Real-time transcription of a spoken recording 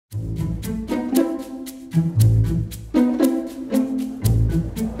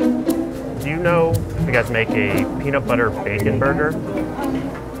guys make a peanut butter bacon burger.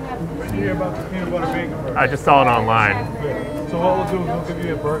 Did you hear about the peanut butter bacon burger? I just saw it online. Yeah. So what we'll do is we'll give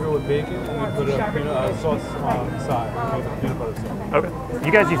you a burger with bacon and we put a peanut sauce on the side, peanut butter sauce. Okay.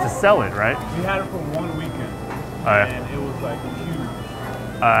 You guys used to sell it, right? We had it for 1 weekend, and it was like huge.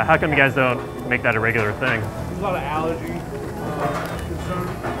 How come you guys don't make that a regular thing? There's a lot of allergy concern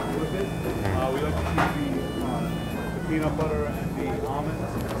with it. We like to keep the peanut butter and the almonds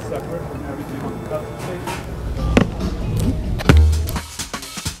separate from everything on the custom station.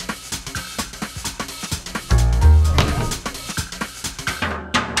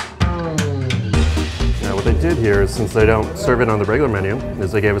 What they did here is, since they don't serve it on the regular menu,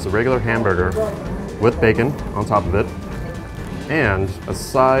 is they gave us a regular hamburger with bacon on top of it and a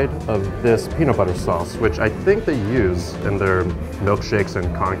side of this peanut butter sauce, which I think they use in their milkshakes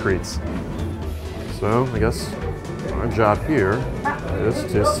and concretes. So I guess our job here is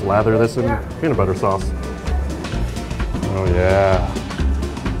to slather this in peanut butter sauce. Oh yeah.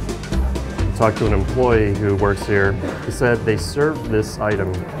 Talked to an employee who works here. He said they served this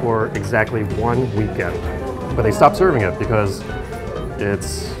item for exactly 1 weekend, but they stopped serving it because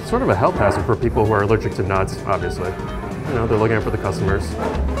it's sort of a health hazard for people who are allergic to nuts, obviously. You know, they're looking out for the customers.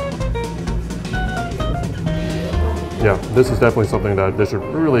 Yeah, this is definitely something that they should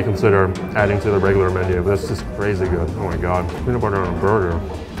really consider adding to the regular menu. This is crazy good. Oh my God, peanut butter on a burger,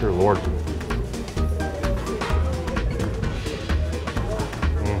 dear Lord.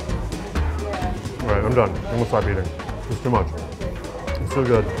 All right, I'm done. I'm gonna stop eating. It's too much. It's so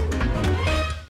good.